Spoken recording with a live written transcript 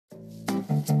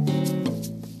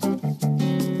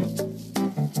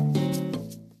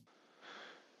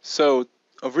So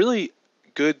a really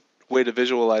good way to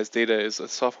visualize data is a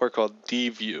software called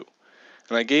Dview.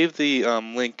 And I gave the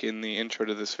link in the intro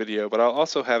to this video, but I'll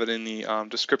also have it in the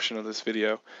description of this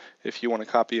video if you want to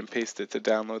copy and paste it to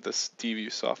download this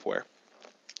Dview software.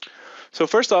 So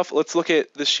first off, let's look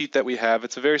at the sheet that we have.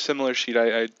 It's a very similar sheet.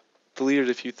 I deleted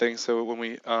a few things, so when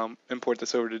we import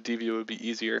this over to Dview, it would be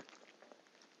easier.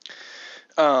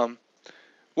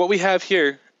 What we have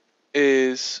here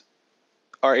is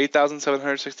our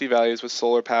 8,760 values with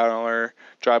solar power,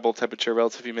 dry bulb temperature,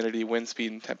 relative humidity, wind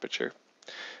speed, and temperature.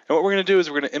 And what we're going to do is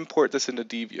we're going to import this into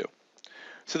Dview.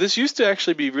 So this used to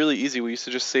actually be really easy. We used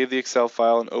to just save the Excel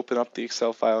file and open up the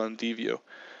Excel file in Dview.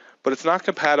 But it's not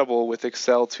compatible with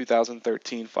Excel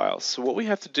 2013 files. So what we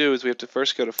have to do is we have to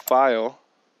first go to File,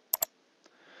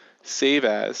 Save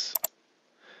As,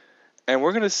 and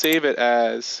we're going to save it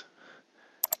as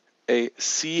a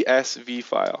CSV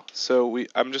file. So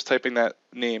I'm just typing that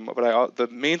name, but the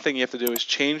main thing you have to do is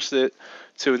change it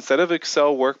to, instead of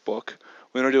Excel workbook,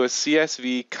 we're going to do a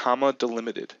CSV comma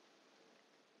delimited.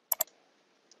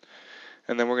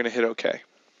 And then we're going to hit OK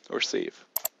or save.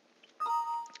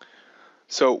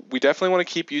 So we definitely want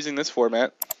to keep using this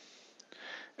format.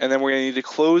 And then we're going to need to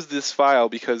close this file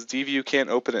because Dview can't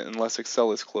open it unless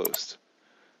Excel is closed.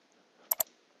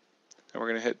 And we're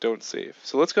going to hit Don't Save.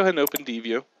 So let's go ahead and open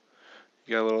Dview.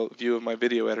 You got a little view of my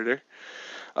video editor.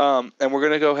 And we're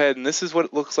going to go ahead, and this is what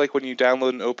it looks like when you download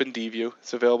and open Dview.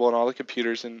 It's available on all the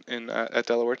computers at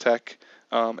Delaware Tech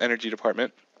Energy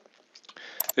Department.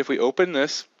 If we open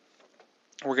this,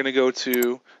 we're going to go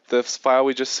to the file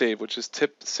we just saved, which is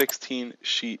tip16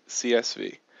 sheet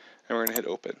CSV, and we're going to hit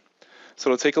open. So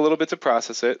it'll take a little bit to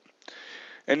process it.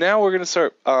 And now we're going to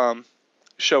start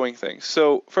showing things.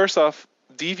 So first off,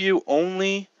 Dview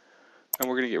only, and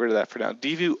we're going to get rid of that for now.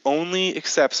 Dview only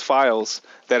accepts files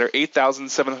that are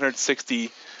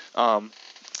 8,760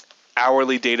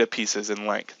 hourly data pieces in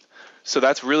length. So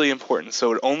that's really important.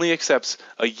 So it only accepts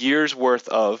a year's worth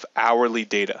of hourly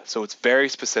data. So it's very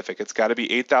specific. It's got to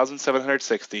be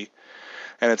 8,760,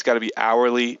 and it's got to be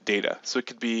hourly data. So it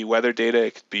could be weather data,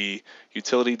 it could be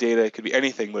utility data, it could be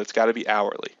anything, but it's got to be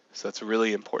hourly. So that's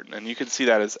really important. And you can see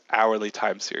that as hourly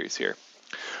time series here.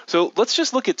 So let's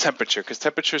just look at temperature, because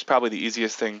temperature is probably the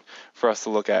easiest thing for us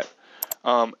to look at.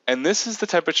 And this is the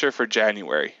temperature for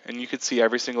January. And you can see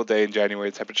every single day in January,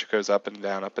 the temperature goes up and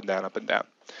down, up and down, up and down.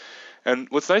 And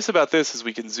what's nice about this is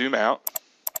we can zoom out.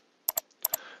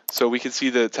 So we can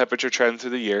see the temperature trend through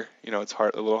the year. You know, it's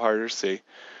a little harder to see.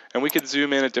 And we can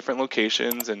zoom in at different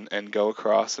locations and go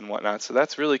across and whatnot. So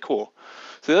that's really cool.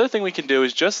 So the other thing we can do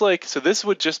is so this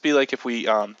would just be like if we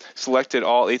selected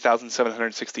all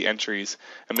 8,760 entries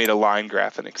and made a line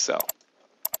graph in Excel.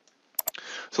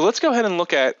 So let's go ahead and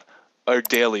look at our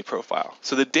daily profile.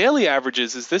 So the daily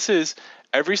averages this is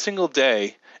every single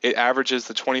day. It averages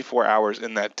the 24 hours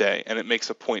in that day, and it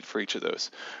makes a point for each of those.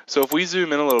 So if we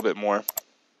zoom in a little bit more,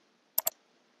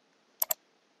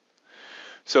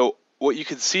 so what you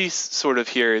can see sort of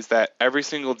here is that every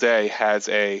single day has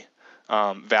a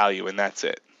value, and that's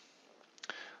it.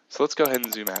 So let's go ahead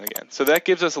and zoom out again. So that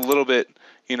gives us a little bit,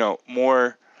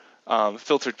 more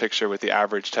filtered picture with the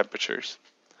average temperatures.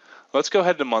 Let's go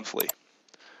ahead to monthly.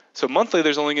 So monthly,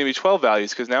 there's only going to be 12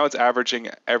 values because now it's averaging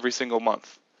every single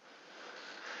month.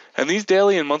 And these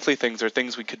daily and monthly things are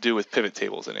things we could do with pivot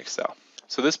tables in Excel.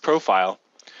 So this profile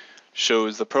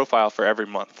shows the profile for every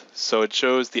month. So it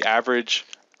shows the average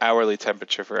hourly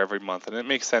temperature for every month. And it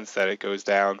makes sense that it goes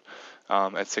down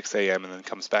at 6 a.m. and then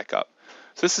comes back up.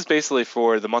 So this is basically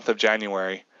for the month of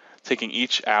January, taking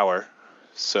each hour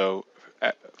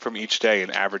from each day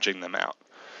and averaging them out.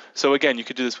 So again, you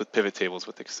could do this with pivot tables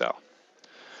with Excel.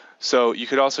 So you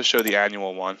could also show the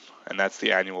annual one, and that's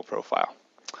the annual profile.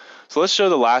 So let's show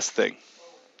the last thing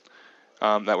that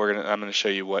I'm going to show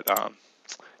you what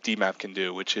DMAP can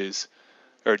do,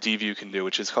 or Dview can do,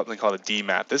 which is something called a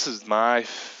DMAP. This is my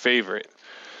favorite.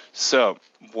 So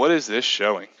what is this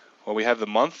showing? Well, we have the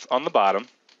month on the bottom,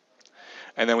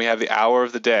 and then we have the hour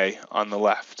of the day on the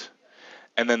left,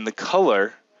 and then the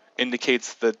color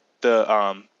indicates the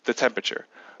temperature.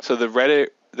 So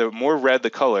the more red the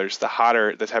colors, the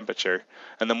hotter the temperature,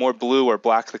 and the more blue or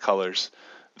black the colors,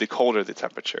 the colder the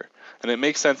temperature. And it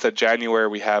makes sense that January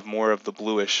we have more of the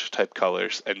bluish type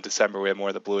colors, and December we have more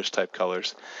of the bluish type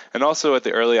colors. And also at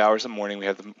the early hours of morning we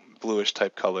have the bluish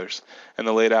type colors, and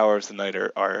the late hours of the night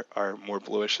are more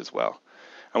bluish as well.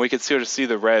 And we can sort of see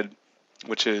the red,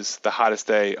 which is the hottest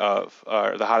time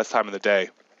of the day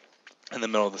in the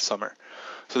middle of the summer.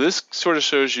 So this sort of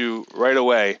shows you right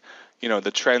away,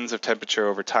 the trends of temperature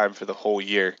over time for the whole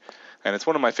year. and it's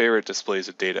one of my favorite displays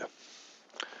of data.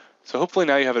 So hopefully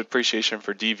now you have an appreciation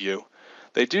for Dview.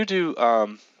 They do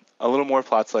a little more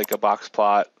plots like a box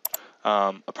plot,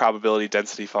 a probability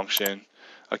density function,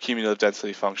 a cumulative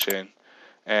density function,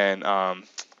 and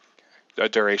a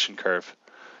duration curve.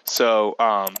 So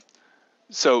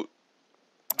so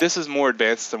this is more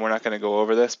advanced, and we're not going to go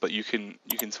over this, but you can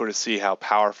sort of see how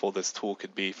powerful this tool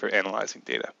could be for analyzing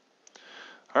data.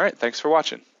 All right, thanks for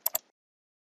watching.